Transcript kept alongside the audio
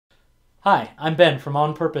Hi, I'm Ben from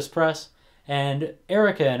On Purpose Press, and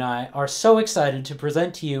Erica and I are so excited to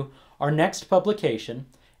present to you our next publication.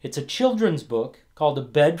 It's a children's book called A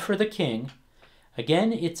Bed for the King.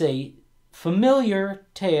 Again, it's a familiar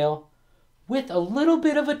tale with a little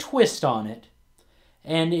bit of a twist on it,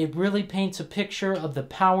 and it really paints a picture of the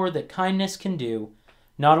power that kindness can do,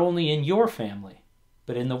 not only in your family,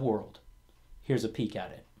 but in the world. Here's a peek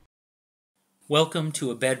at it. Welcome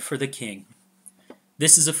to A Bed for the King.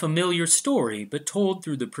 This is a familiar story, but told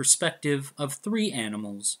through the perspective of three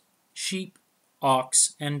animals: sheep,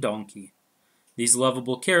 ox, and donkey. These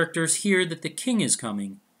lovable characters hear that the king is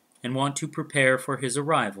coming and want to prepare for his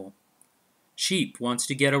arrival. Sheep wants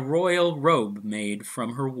to get a royal robe made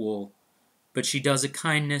from her wool, but she does a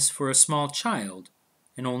kindness for a small child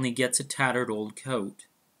and only gets a tattered old coat.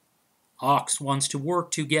 Ox wants to work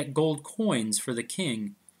to get gold coins for the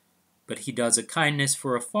king, but he does a kindness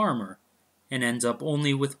for a farmer and ends up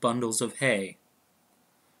only with bundles of hay.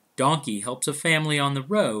 Donkey helps a family on the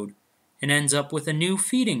road and ends up with a new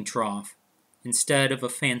feeding trough instead of a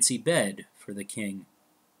fancy bed for the king.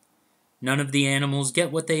 None of the animals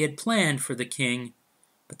get what they had planned for the king,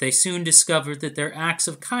 but they soon discovered that their acts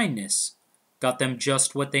of kindness got them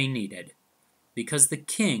just what they needed, because the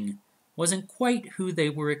king wasn't quite who they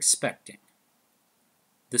were expecting.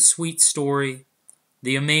 The sweet story,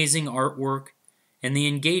 the amazing artwork, and the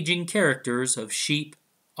engaging characters of sheep,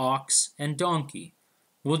 ox, and donkey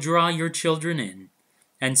will draw your children in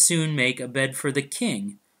and soon make A Bed for the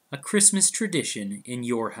King a Christmas tradition in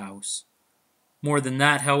your house. More than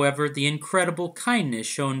that, however, the incredible kindness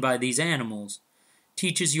shown by these animals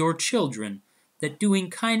teaches your children that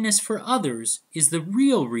doing kindness for others is the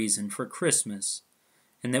real reason for Christmas,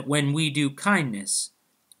 and that when we do kindness,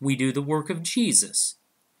 we do the work of Jesus,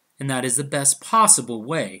 and that is the best possible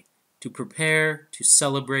way to prepare to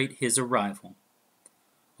celebrate his arrival.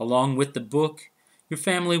 Along with the book, your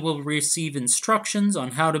family will receive instructions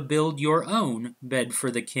on how to build your own bed for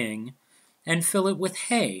the king and fill it with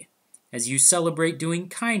hay as you celebrate doing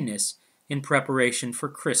kindness in preparation for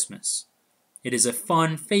Christmas. It is a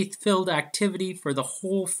fun, faith-filled activity for the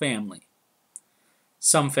whole family.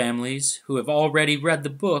 Some families who have already read the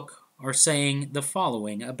book are saying the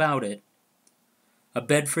following about it. A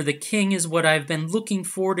Bed for the King is what I've been looking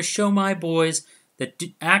for to show my boys that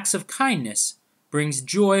acts of kindness brings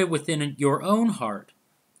joy within your own heart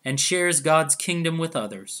and shares God's kingdom with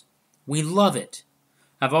others. We love it.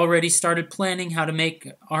 I've already started planning how to make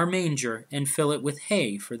our manger and fill it with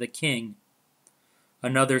hay for the king.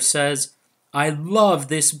 Another says, I love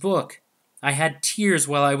this book. I had tears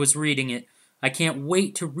while I was reading it. I can't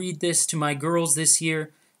wait to read this to my girls this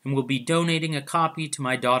year and will be donating a copy to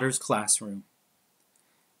my daughter's classroom.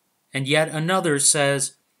 And yet another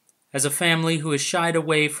says, as a family who has shied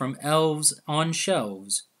away from elves on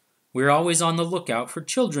shelves, we're always on the lookout for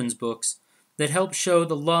children's books that help show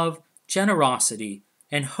the love, generosity,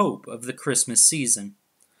 and hope of the Christmas season.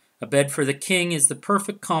 A Bed for the King is the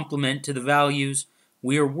perfect complement to the values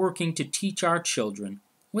we are working to teach our children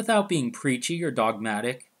without being preachy or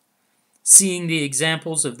dogmatic. Seeing the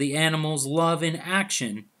examples of the animals' love in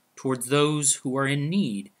action towards those who are in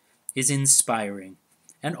need is inspiring,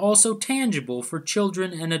 and also tangible for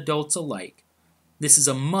children and adults alike. This is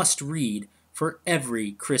a must-read for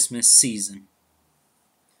every Christmas season.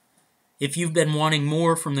 If you've been wanting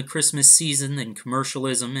more from the Christmas season than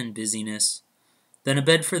commercialism and busyness, then A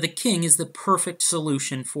Bed for the King is the perfect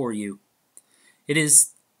solution for you. It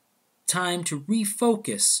is time to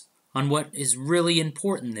refocus on what is really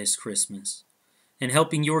important this Christmas, and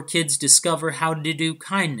helping your kids discover how to do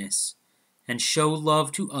kindness and show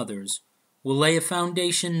love to others will lay a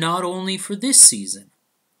foundation not only for this season,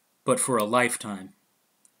 but for a lifetime.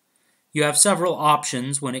 You have several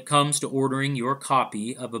options when it comes to ordering your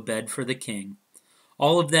copy of A Bed for the King.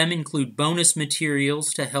 All of them include bonus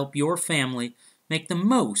materials to help your family make the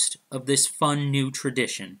most of this fun new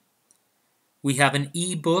tradition. We have an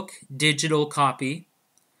e-book digital copy.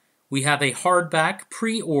 We have a hardback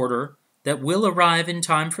pre-order that will arrive in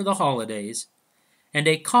time for the holidays, and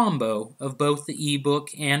a combo of both the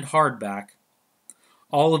ebook and hardback.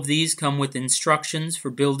 All of these come with instructions for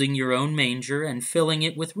building your own manger and filling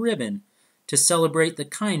it with ribbon to celebrate the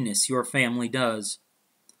kindness your family does.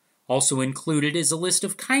 Also included is a list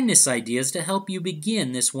of kindness ideas to help you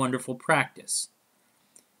begin this wonderful practice.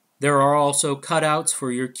 There are also cutouts for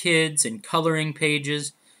your kids and coloring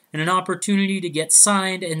pages, and an opportunity to get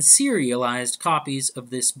signed and serialized copies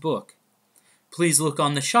of this book. Please look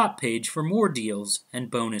on the shop page for more deals and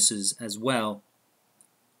bonuses as well.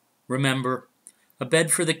 Remember, A Bed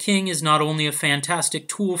for the King is not only a fantastic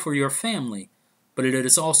tool for your family, but it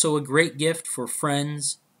is also a great gift for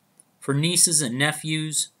friends, for nieces and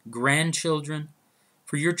nephews, grandchildren,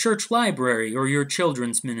 for your church library or your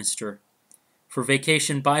children's minister, for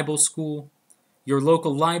Vacation Bible School, your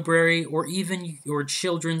local library, or even your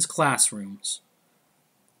children's classrooms.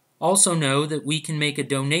 Also know that we can make a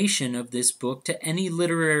donation of this book to any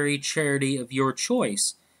literary charity of your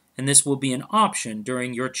choice, and this will be an option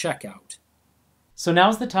during your checkout. So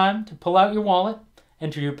now's the time to pull out your wallet,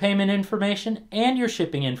 enter your payment information and your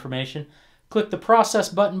shipping information, click the process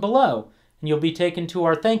button below, and you'll be taken to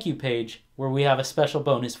our thank you page where we have a special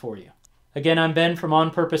bonus for you. Again, I'm Ben from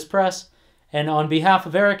On Purpose Press, and on behalf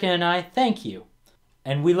of Erica and I, thank you.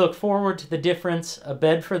 And we look forward to the difference A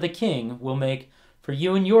Bed for the King will make for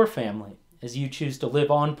you and your family as you choose to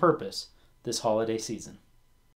live on purpose this holiday season.